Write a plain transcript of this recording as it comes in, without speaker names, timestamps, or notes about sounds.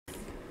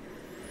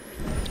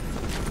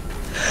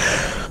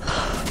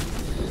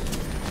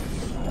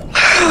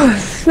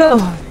So.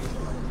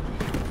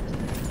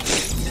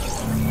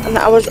 And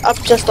I was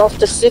up just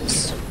after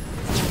 6.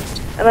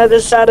 And I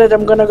decided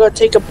I'm gonna go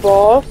take a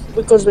bath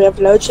because we have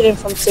load shedding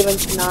from 7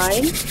 to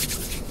 9.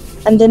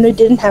 And then we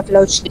didn't have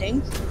load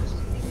shedding.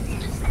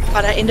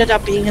 But I ended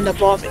up being in the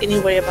bath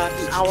anyway about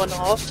an hour and a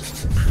half.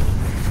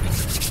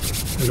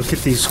 Look at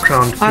these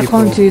crowned people. I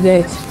can't do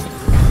that.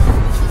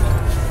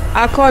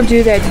 I can't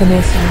do that,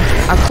 Vanessa.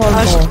 I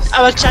can't.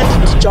 I was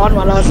chatting to John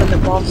while I was in the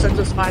bath, so it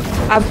was fine.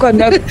 I've got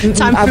no patience.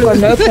 I've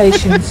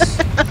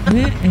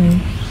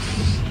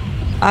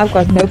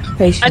got no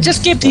patience. I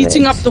just kept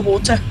heating up the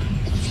water.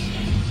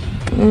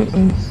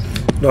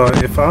 No,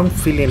 if I'm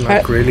feeling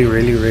like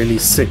really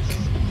sick,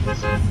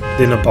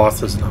 then a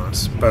bath is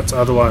nice. But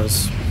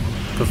otherwise,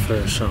 prefer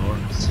a shower.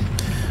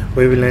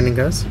 Where are we landing,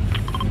 guys?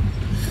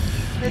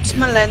 It's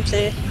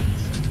Malente.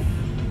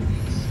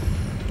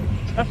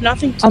 I have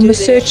nothing to I'm do a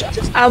search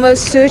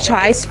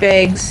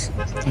icebergs.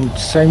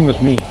 Same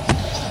with me.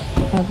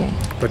 Okay.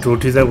 But we'll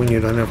do that when you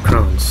don't have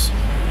crowns.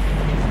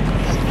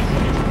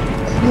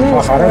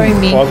 I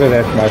don't bother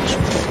that much.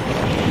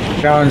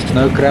 Crowns,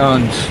 no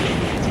crowns.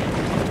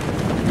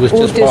 It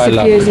All just pile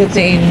up. disappears at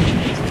the end.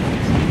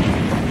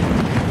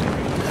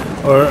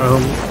 Or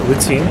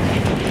Witty,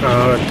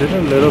 did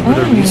a little bit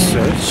of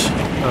research.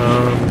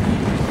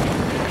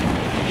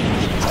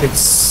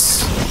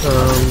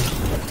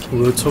 We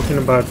were talking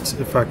about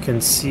if I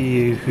can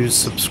see who's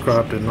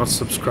subscribed and not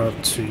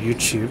subscribed to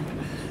YouTube,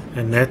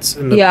 and that's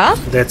in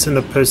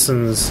the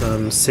person's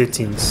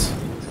settings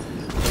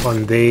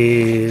on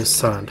their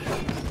side.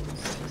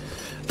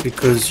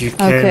 Because you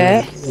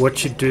can,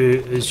 what you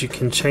do is you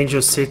can change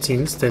your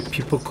settings that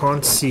people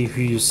can't see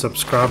who you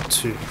subscribe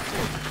to,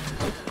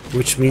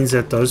 which means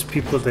that those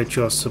people that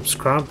you are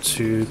subscribed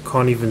to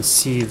can't even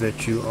see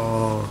that you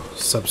are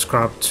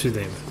subscribed to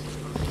them.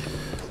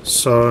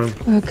 So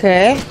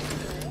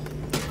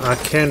I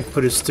can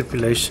put a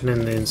stipulation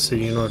in there and say,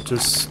 you know,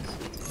 just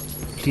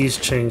please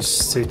change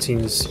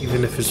settings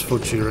even if it's for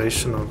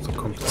duration of the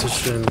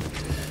competition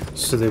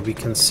so that we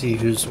can see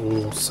who's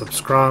all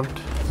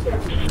subscribed.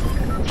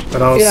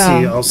 But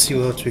I'll see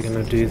what we're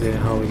gonna do there,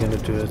 how we're gonna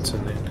do it,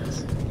 and then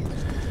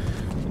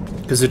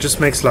because it just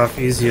makes life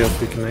easier if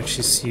we can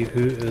actually see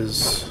who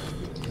is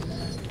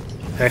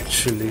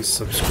actually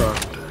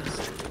subscribed.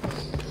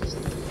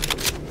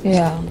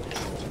 Yeah.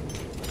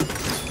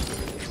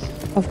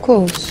 Of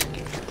course.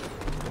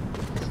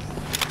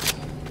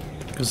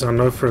 Because I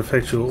know for a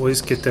fact you'll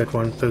always get that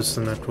one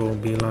person that will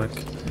be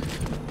like,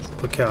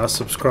 okay, I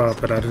subscribe,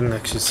 but I didn't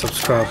actually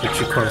subscribe, but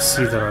you can't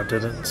see that I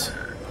didn't.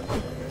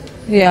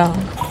 Yeah.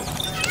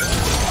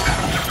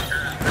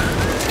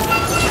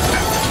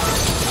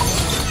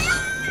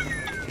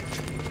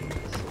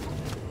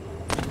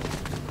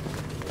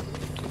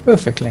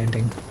 Perfect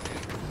landing.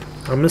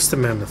 I missed the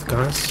mammoth,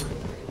 guys.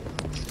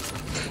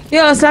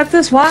 Yeah, it's like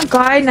this one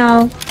guy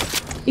now.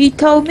 He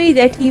told me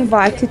that he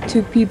invited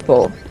 2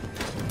 people,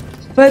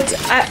 but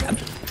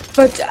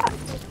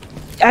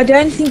I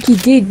don't think he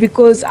did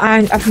because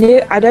I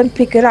don't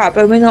pick it up.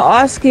 And when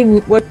I ask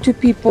him what 2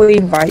 people he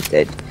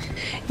invited,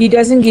 he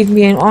doesn't give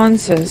me an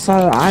answer.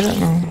 So I don't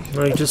know.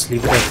 No, you just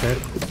leave it like that.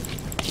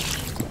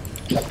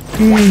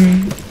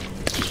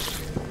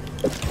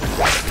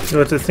 You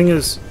know, the thing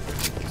is,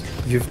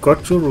 you've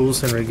got your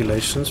rules and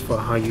regulations for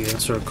how you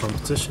enter a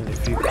competition.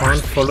 If you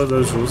can't follow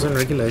those rules and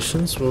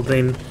regulations, well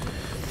then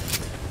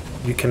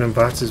you can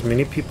invite as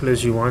many people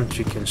as you want,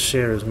 you can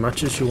share as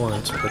much as you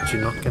want, but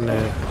you're not going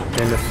to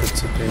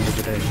benefit at the end of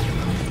the day.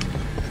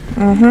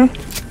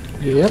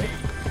 Yep.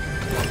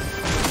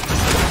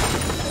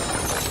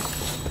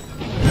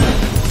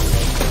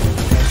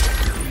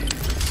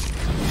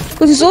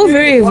 Because it's all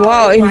very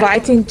well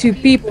inviting 2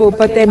 people,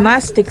 but they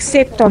must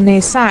accept on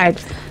their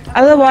side.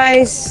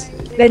 Otherwise,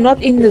 they're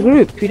not in the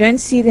group. You don't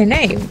see their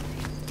name.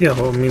 Yeah,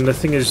 well, I mean, the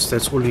thing is,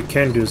 that's all you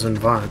can do is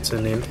invite,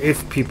 and then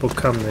if people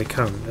come, they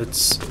come.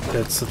 That's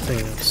the thing.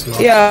 It's not.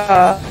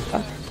 Yeah.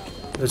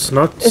 It's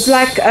not. It's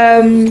like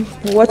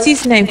what's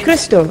his name,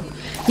 Crystal.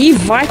 He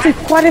invited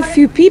quite a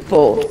few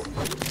people,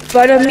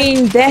 but I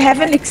mean, they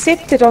haven't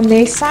accepted on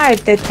their side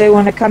that they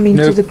want to come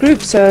into the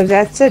group. So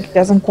that's it.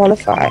 Doesn't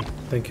qualify.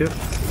 Thank you.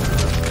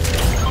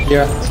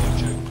 Yeah.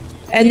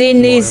 And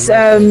then there's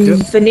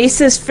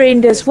Vanessa's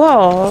friend as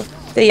well.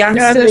 The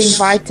youngster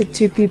invited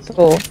 2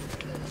 people.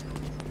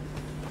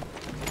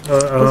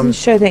 Doesn't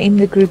show they're in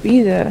the group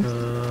either.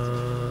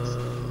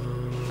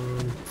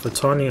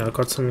 Tony, I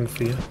got something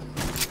for you.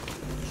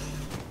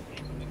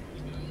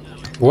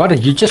 What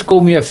did you just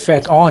call me a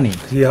fat Arnie?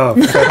 Yeah,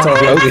 fat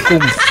Arnie.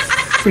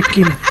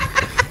 Freaking.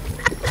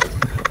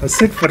 I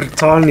said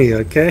Vertani,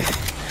 okay?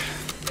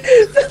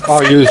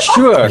 Are you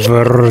sure?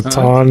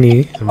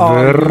 Vertani.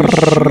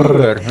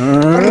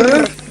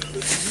 Sure?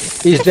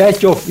 Is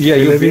that your... Yeah,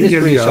 you finished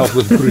yourself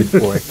with brute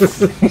boy.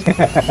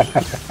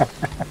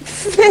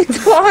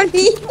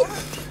 Vertani.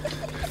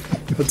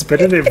 It's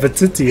better than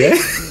Vertiti, eh?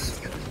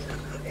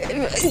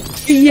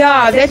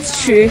 Yeah,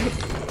 that's true.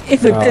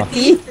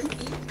 Vertiti.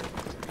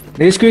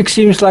 This quick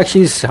seems like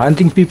she's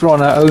hunting people on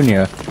her own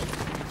here.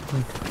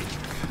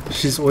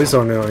 She's always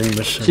on her own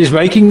mission. She's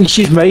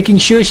making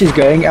sure she's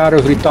going out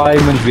of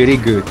retirement very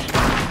good.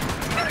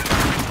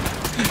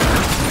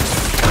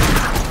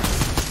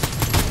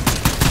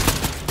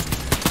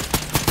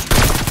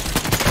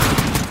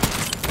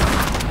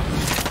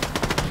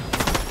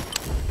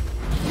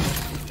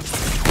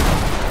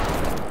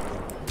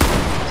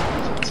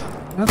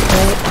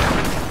 Okay.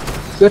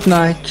 Good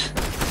night.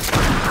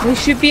 There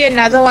should be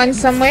another one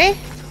somewhere.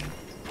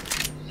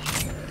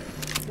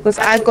 Because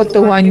I got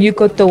the one, you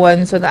got the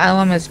one, so the other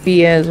one must be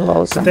here as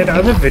well. Somewhere. That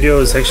other video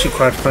is actually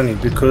quite funny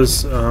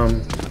because,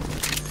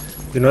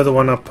 you know, the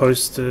one I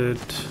posted.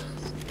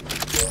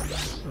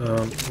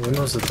 When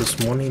was it? This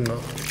morning,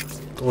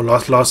 or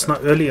last night,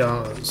 early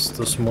hours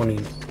this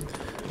morning.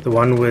 The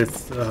one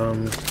with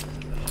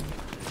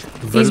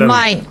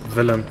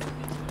Villain.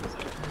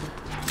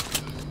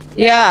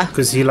 Yeah.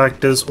 Because he like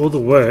does all the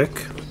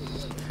work,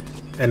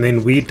 and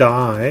then we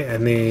die,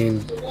 and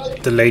then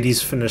the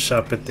ladies finish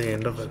up at the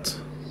end of it.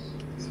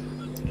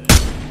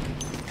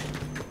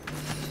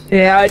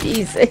 Yeah, it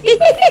is.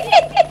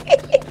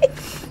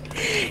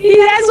 He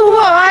has all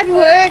the hard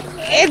work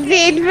at the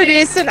end for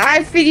this, and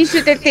I finish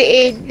it at the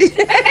end.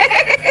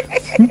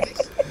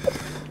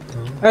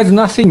 That's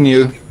nothing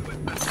new.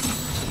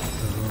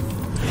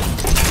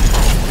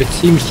 It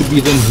seems to be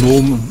the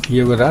norm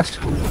here with us.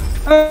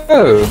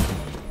 Oh.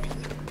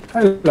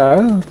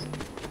 Hello.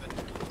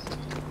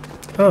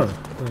 Oh,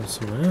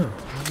 yeah,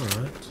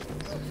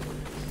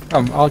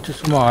 alright. I'll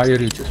just hire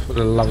you just for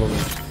the love of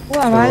it.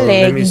 Why am I Let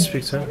lagging? me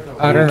speak to him.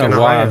 I don't know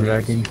why I'm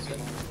lagging.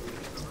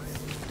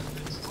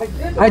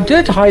 I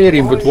did hire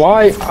him, but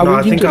why? No,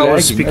 I think I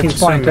was speaking it's to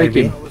fine, him, take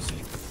maybe. him.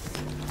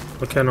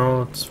 Okay,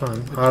 no, it's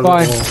fine.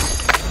 Fine.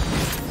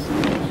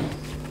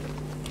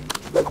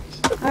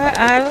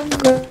 I haven't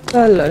got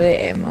a lot of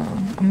ammo.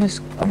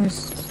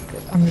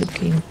 I'm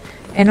looking.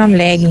 And I'm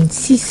lagging.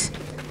 Sis.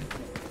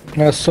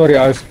 Sorry,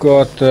 I've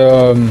got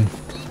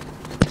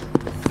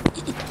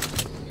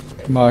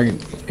my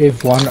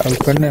F1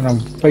 open and I'm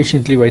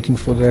patiently waiting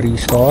for the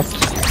restart.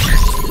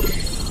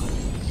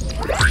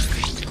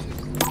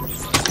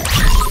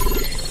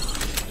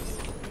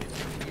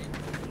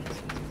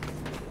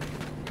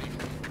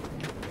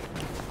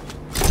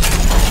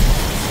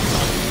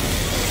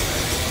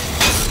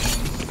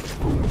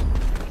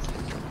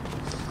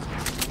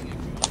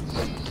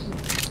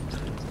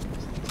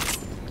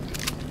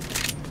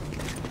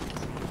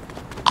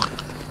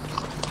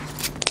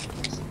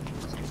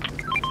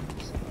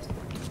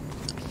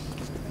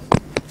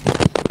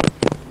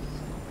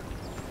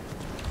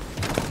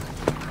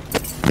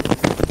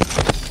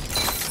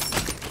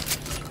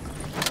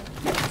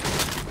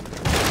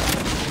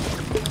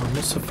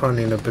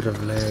 Finding a bit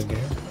of lag, eh?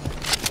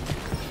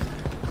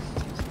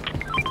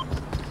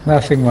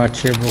 Nothing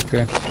much here,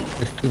 okay.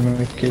 Just 2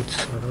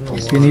 medkits.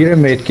 If you need a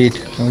medkit,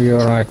 oh,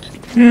 you're alright.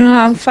 No,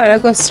 I'm fine. I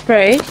got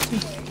spray.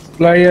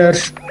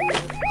 Players.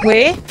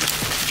 Where?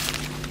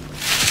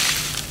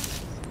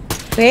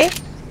 Where?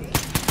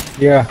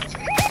 Yeah.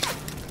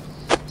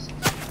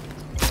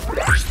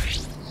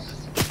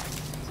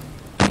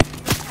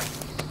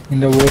 In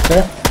the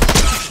water.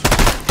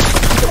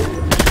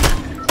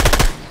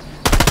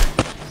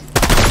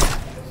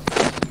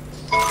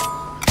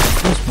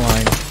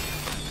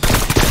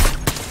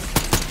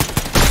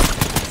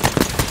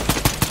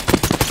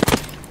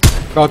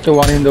 Got the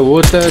one in the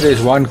water,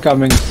 there's one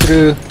coming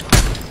through.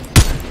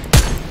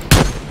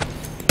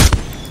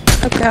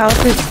 Okay, I'll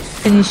just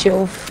finish it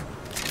off.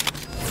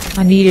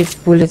 I needed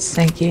bullets,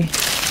 thank you.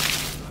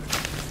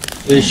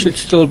 There should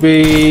still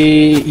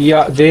be...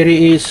 yeah, there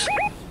he is.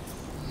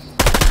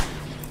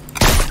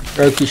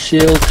 Broke his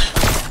shield.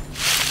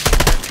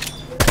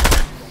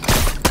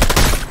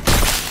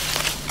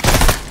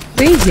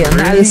 Where is he? On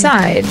the other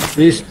side?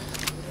 He's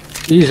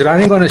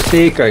running on a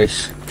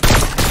staircase.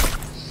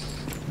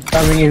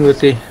 Coming in with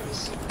the...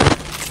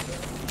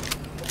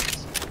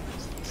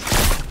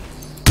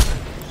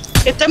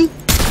 Hit them.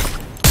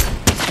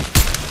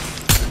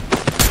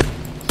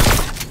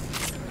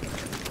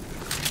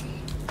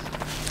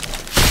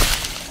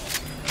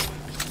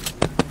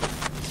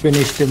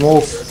 Finished him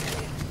off.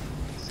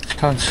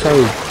 Sounds so...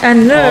 I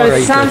know, it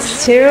R-rated.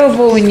 sounds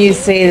terrible when you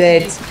say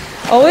that.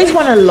 I always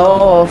want to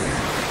laugh.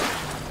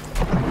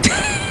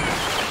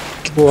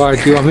 What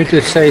do you want me to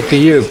say to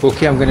you?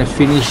 Okay, I'm gonna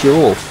finish you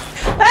off.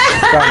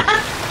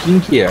 In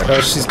here.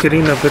 She's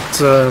getting a bit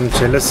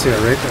jealous here,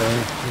 right?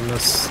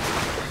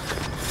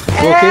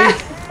 Okay.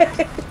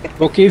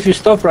 Okay, if you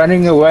stop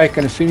running away, I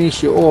can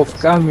finish you off.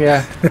 Come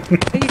here.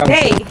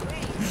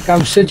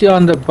 Come sit here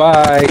on the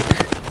bike.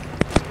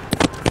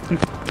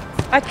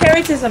 I carry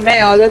it as a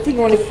male. I don't think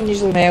you want to finish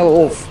the male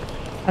off.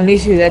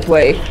 Unless you're that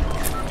way.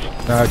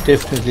 No,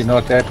 definitely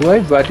not that way.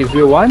 But if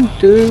you want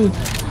to,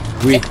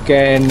 we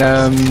can...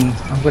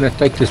 I'm gonna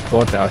take this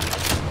board out.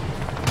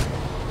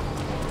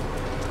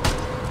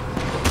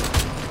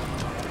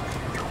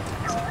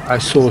 I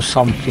saw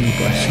something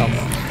by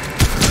someone.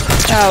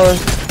 Oh,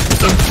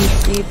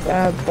 NPC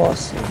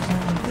boss.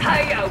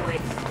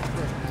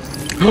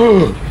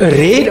 A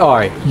red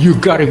eye! You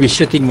gotta be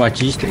shitting my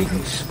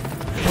G-strings.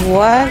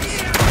 What?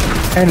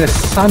 And a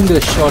Thunder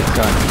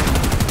shotgun.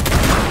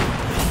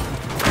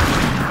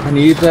 I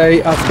need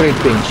a upgrade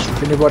bench.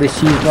 If anybody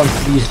sees one,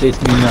 please let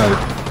me know.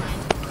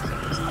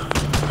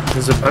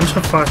 There's a bunch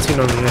of fighting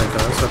on here,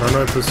 guys. I don't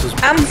know if this is...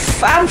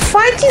 I'm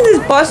fighting this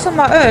boss on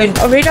my own.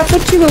 Already, I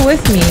thought you were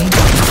with me.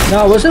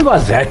 No, it wasn't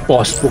about that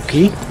boss,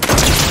 Bookie.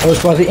 It was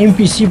by the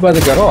NPC by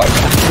the garage.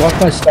 I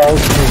got myself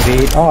a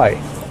red eye.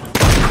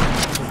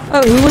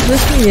 Oh, who was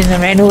with me then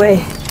and ran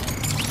away?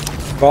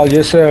 Well,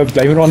 just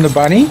blame it on the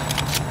bunny.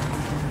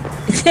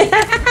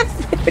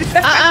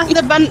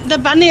 The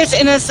bunny is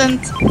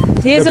innocent.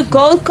 There's a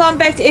gold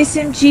combat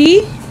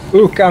SMG.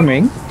 Ooh,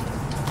 coming.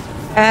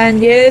 And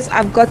yes,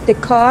 I've got the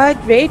card,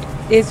 Red.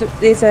 There's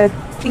a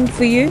thing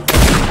for you.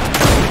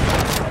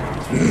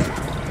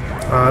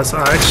 So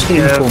I actually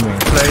have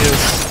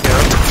players,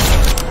 yeah.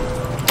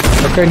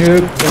 Okay,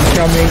 Noob, I'm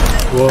coming.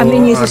 Well, I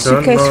mean, there's a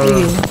suitcase for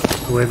you.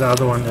 Where the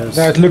other one is.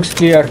 No, it looks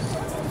clear.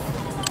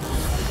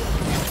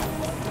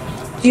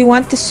 Do you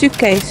want the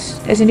suitcase?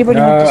 Does anybody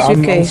want the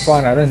suitcase? I'm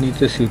fine. I don't need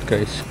the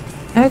suitcase.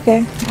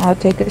 Okay, I'll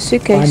take a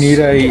suitcase. I need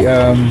a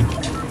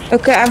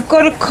Okay, I've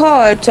got a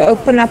card to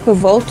open up a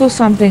vault or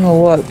something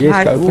or what?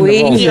 Yes, open where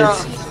the vault. is Yeah.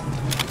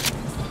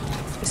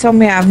 it?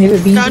 Somewhere I've never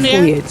been Down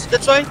before here. yet.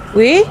 This way.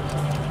 Where?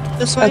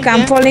 This way. Okay,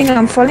 I'm following.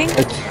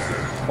 Let's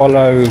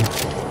follow.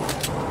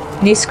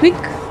 Nesquik.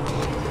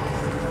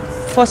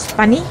 Fast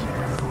Bunny.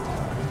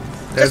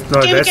 That's the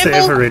careful.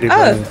 ever ready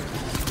bunny.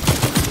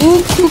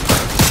 Ooh.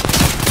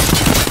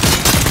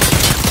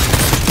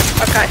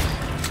 Okay.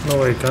 No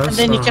way, guys. And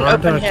then you can how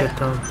open do I here. get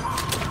down?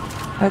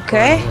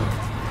 Okay.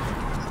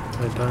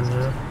 Right down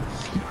here.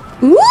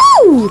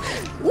 Ooh!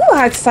 Ooh,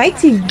 how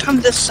exciting. Come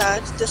this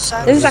side. This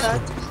side. This is This like,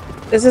 side.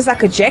 this is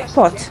like a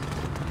jackpot.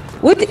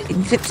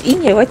 What's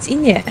in here? What's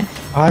in here?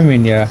 I'm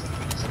in here.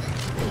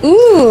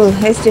 Ooh,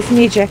 that's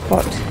definitely a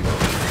jackpot.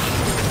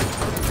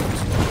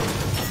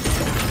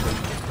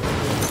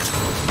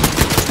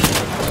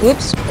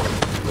 Whoops.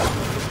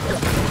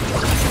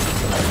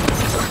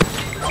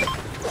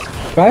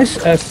 Guys,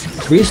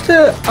 where's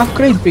the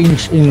upgrade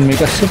bench in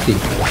Mega City?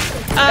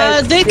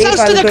 They're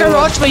close to the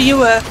garage where you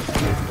were.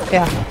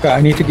 Yeah. Okay,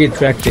 I need to get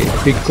back there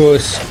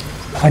because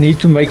I need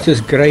to make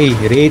this grey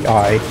red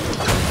eye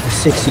a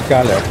sexy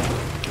color.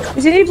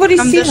 Has anybody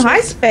Come seen this way.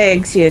 ice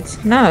bags yet?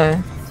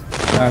 No.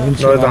 I haven't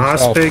seen No, the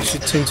myself. high specs you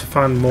tend to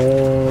find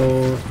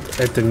more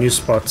at the new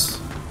spots.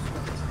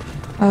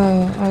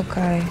 Oh,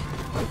 okay.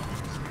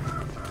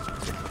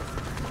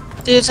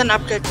 There's an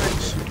upgrade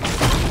bench.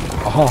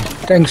 Aha,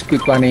 thanks,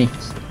 Quick Bunny.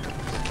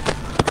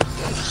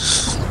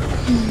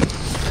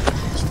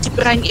 Die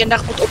brein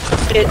eendag moet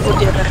opgevreed word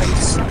deur 'n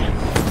reis.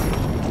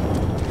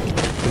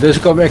 Dis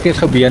kom ek net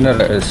gebeen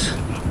hulle is.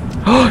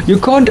 Oh, you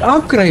can't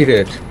upgrade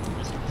it.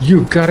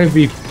 You gotta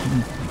be.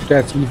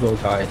 That's evil,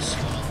 guys.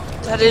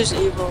 That is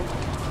evil.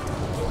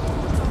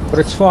 But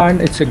it's fine.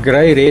 It's a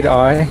grey red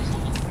eye.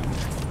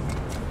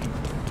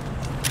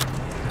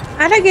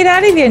 How do I get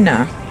out of here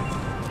now?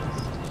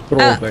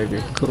 Crawl,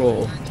 baby,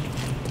 crawl.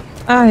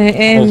 I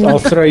I'll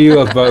throw you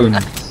a bone.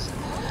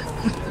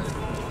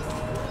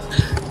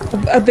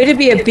 I better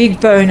be a big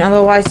bone,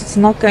 otherwise it's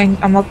not going.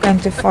 I'm not going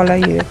to follow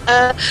you.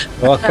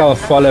 Well, come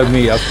follow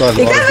me. I've got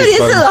a lot of big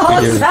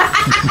bones to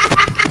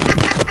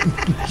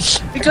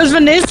you. Because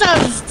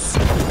Vanessa's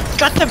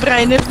gutter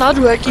brain is not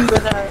working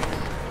with her.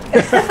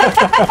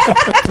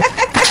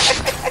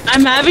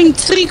 I'm having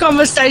 3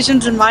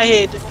 conversations in my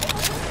head.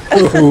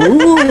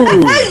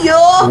 Ooh,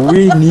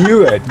 we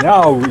knew it.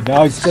 Now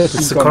it's just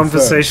It's a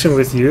conversation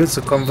with you. It's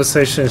a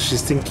conversation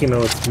she's thinking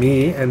of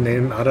me, and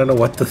then I don't know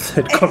what the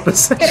third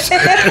conversation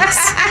is.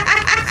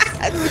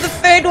 The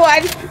third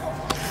one.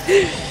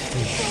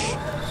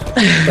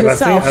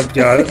 But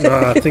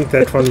I think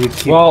that one we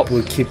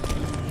keep.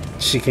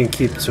 She can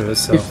keep to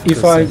herself.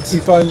 If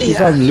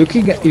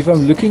I'm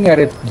looking at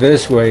it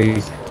this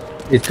way,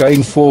 it's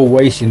going 4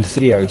 ways in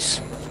trios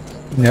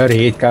in her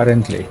head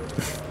currently.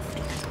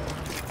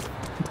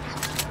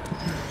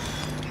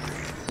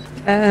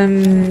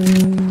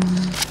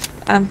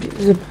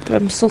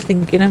 I'm still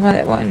thinking about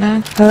that one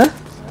now. Huh?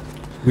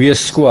 We're a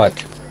squad.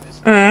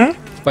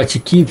 But she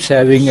keeps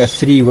having a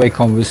 3-way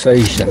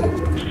conversation.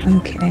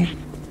 Okay.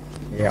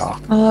 Yeah.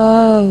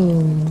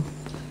 Oh.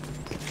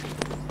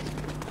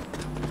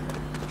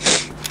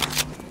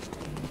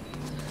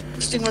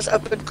 This thing was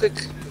open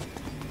quick.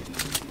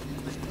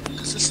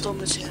 Because the storm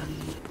is here.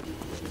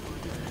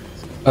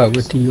 Oh,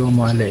 with you on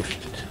my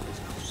left.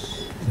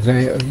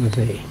 They over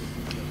there.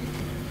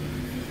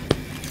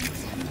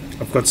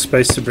 I've got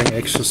space to bring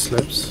extra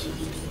slips.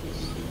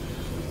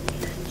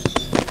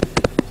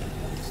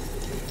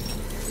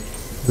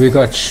 We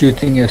got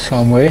shooting here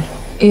somewhere.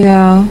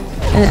 Yeah.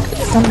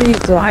 Somebody's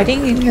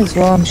gliding in as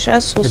well. I'm sure I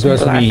saw some was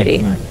me.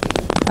 gliding.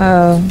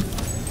 Oh.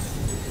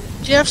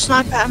 Do you have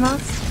sniper ammo?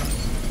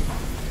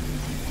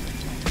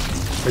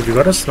 Have you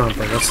got a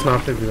sniper? What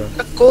sniper have you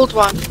got? A gold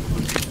one.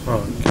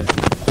 Oh, okay.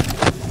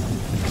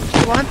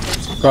 You want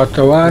it? Got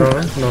the one.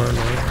 No.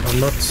 I'm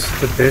not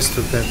the best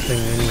with that thing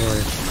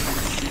anyway.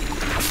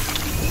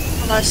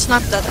 Well, I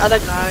sniped that other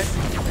guy.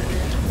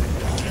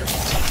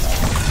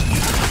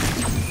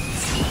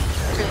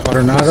 Or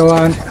another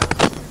one.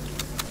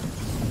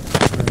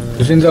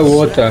 It's in the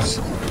water.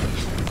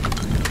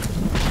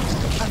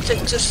 I'll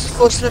take just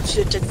 4 slips,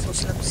 you take 4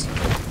 slips.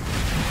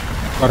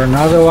 Or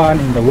another one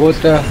in the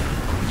water.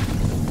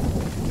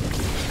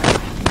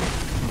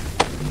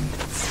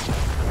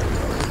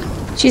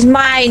 She's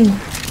mine.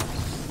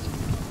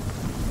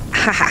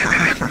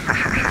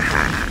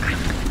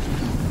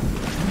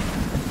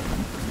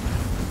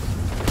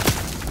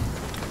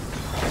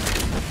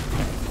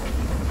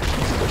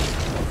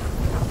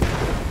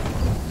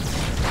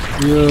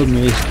 You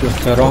missed with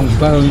the wrong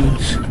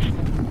bones.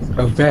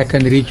 Go back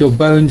and read your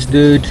bones,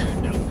 dude.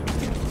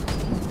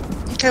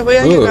 Okay,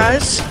 where are you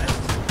guys?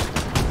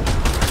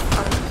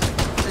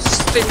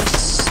 This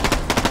thing's...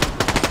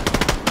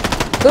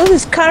 Oh,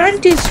 this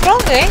current is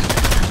strong, eh?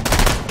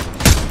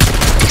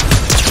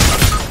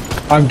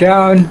 I'm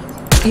down.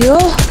 Yo.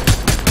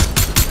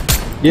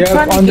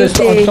 Yeah, on this,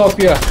 on top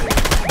here.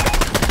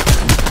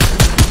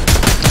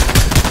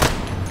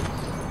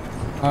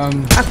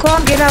 I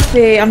can't get up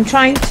there. I'm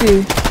trying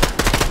to.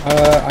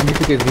 I need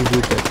to get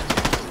rebooted.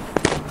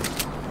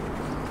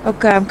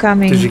 Okay, I'm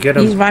coming. Did you get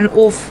him? He's run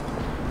off.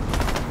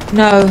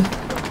 No.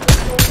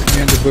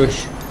 In the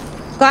bush.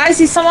 Guys,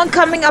 is someone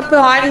coming up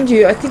behind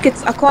you? I think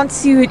it's... I can't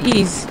see who it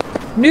is.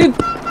 Noob.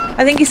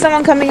 I think it's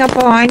someone coming up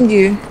behind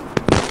you.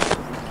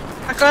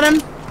 I got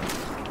him.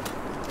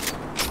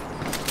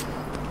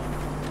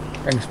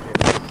 Thanks, babe.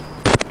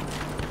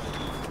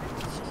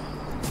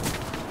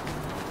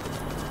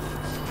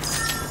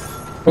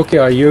 Okay,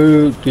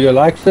 do you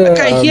like the...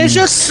 Okay, here's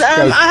just,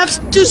 I have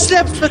 2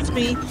 slips with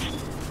me.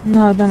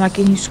 No, I don't like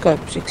any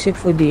scopes except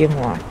for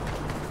DMR.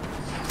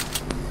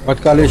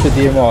 What color is your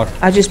DMR?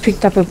 I just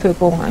picked up a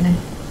purple one.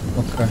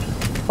 Okay.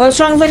 What's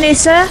wrong,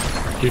 Vanessa?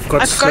 You've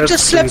got I've got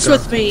just slips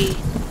with me.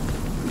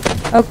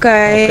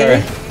 Okay.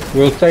 Okay.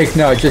 We'll take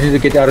now. I just need to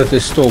get out of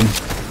this storm.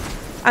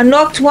 I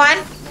knocked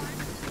one.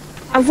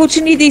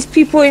 Unfortunately, there's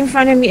people in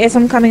front of me as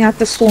I'm coming out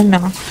the storm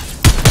now.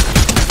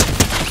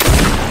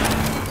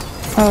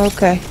 Oh,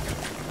 okay.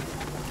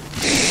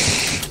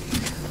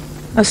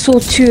 I saw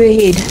 2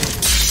 ahead.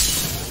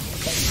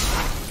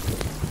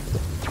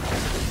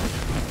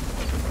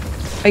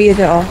 Oh, yeah,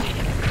 they are.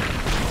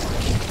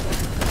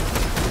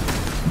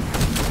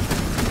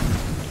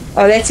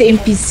 Oh, that's an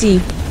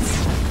NPC.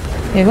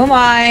 Never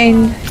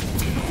mind.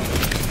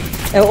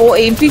 They're all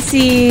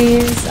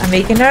NPCs. I'm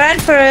making a run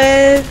for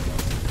it.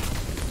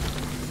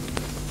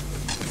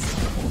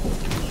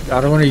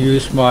 I don't want to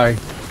use my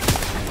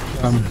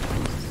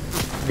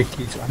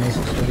keys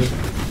unnecessarily.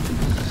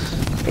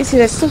 They see,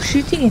 they're still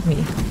shooting at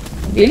me.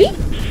 Really?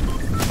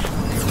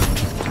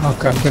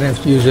 Okay, I'm gonna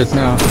have to use it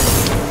now.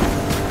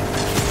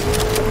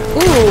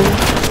 Ooh.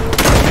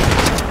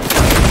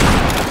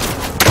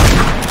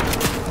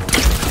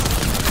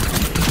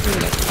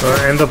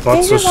 And the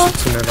bots are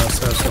shooting at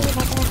us as well.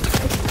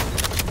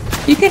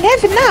 You can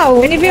have it now.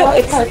 Whenever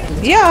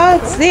yeah,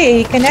 it's there.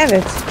 You can have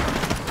it.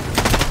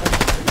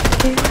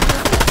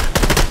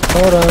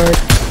 Alright.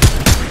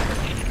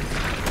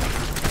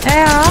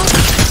 Yeah.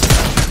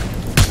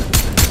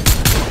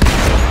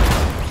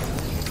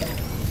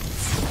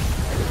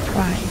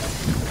 Right.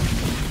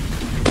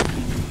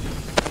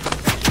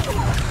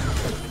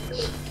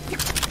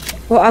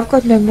 Well, I've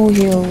got no more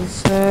heals,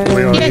 so...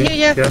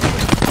 Yeah.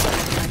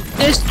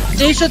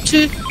 There's your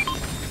 2.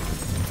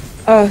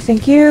 Oh,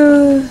 thank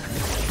you.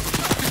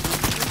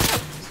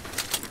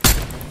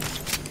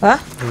 What?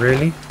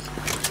 Really?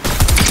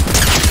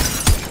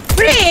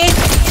 Rick!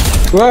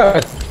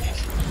 What?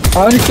 I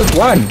only took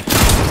 1.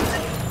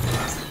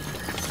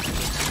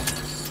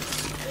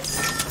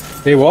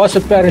 There was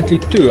apparently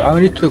 2. I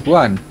only took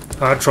 1.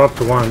 I dropped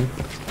 1.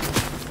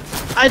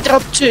 I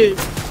dropped 2.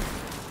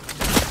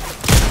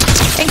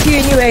 Thank you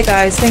anyway,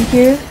 guys. Thank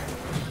you.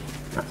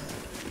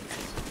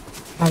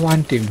 I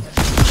want him.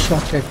 He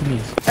shot at me.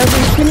 Oh,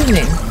 he's killing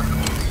me.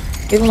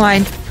 Never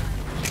mind.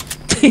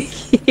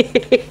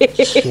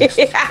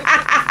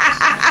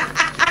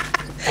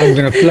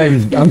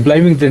 I'm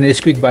blaming the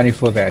Nesquik bunny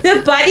for that.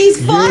 The bunny's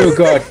fault.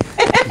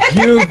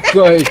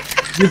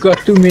 You got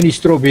too many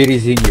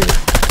strawberries in you.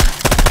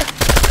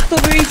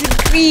 Strawberries and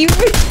cream.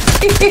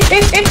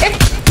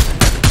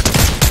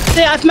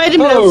 There, I've made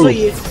him low for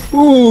you.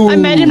 Ooh. I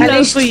made him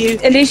low for you.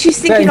 At least she's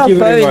thinking of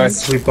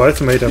bones. We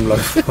both made him low.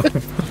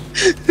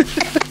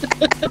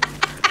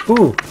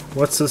 Ooh,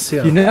 what's this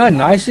here? You know how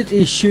nice it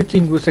is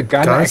shooting with a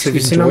gun. Guys, have you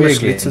seen how much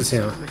loot is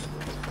here?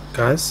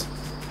 Guys?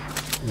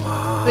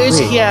 Wow. Where's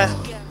here?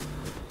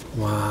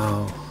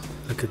 Wow.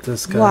 Look at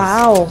this, guys.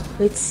 Wow.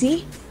 Let's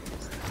see.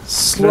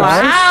 Slips.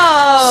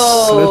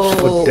 Wow.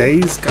 Slips for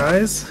days,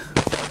 guys.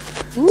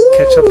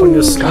 Catch up on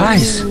your slips.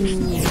 Guys,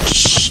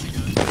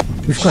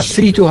 we've got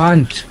 3 to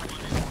hunt.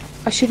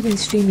 I should have been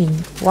streaming.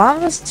 Why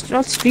was I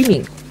not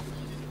streaming?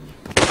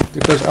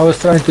 Because I was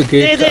trying to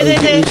get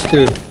used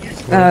to.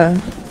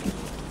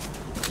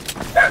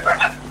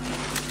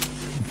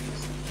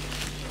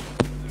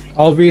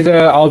 I'll be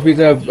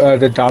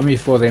the dummy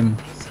for them.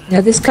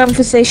 Yeah, this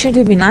conversation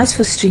would be nice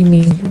for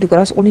streaming. It got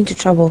us all into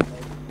trouble.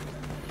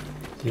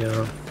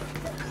 Yeah.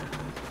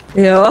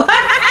 Yeah.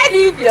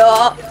 believe you.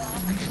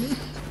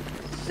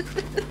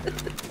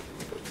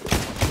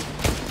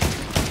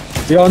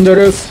 You're on the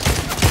roof.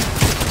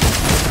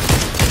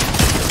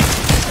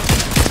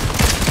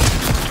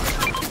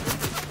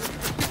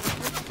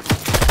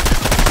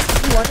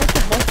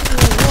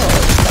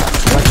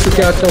 Let's take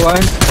out the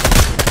one.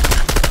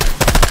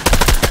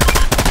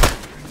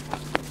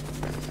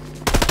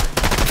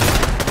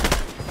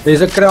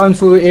 There's a crown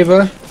for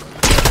whoever.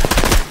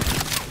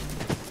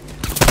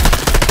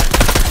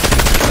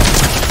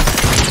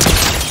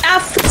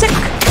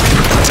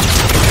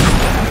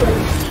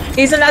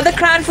 Here's another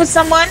crown for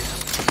someone.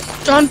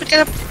 John, pick it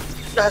up.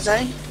 Does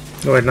I?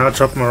 Oh, wait, now I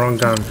dropped my wrong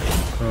gun.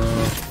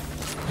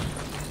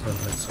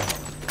 That's all.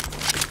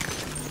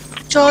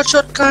 Charge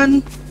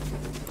shotgun.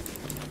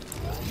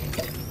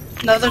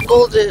 Another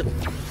gold.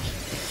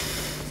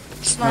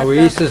 Now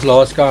where's this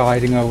last guy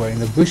hiding away in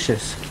the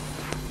bushes?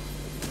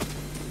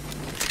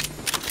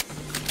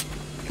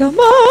 Come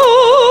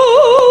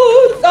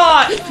on!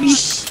 God,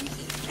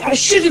 I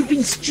should have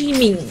been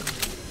streaming.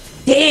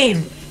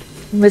 Damn.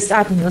 Missed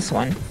out on this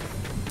one.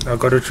 I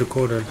got it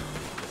recorded.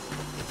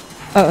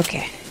 Oh,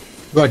 okay.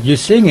 What, you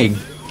singing?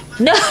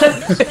 No!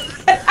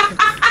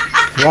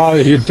 Wow,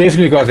 you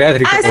definitely got that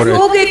recorded. Us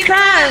will get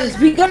crowns!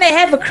 We're gonna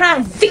have a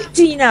crown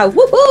victory now!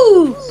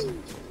 Woohoo!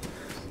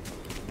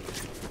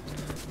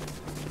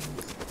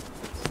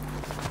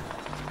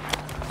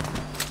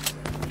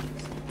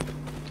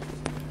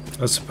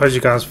 I suppose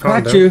you guys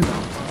found Got it. you.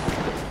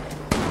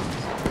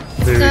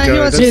 There we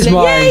go. Here's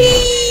mine.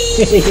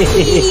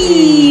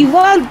 Yay!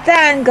 Well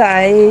done,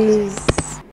 guys.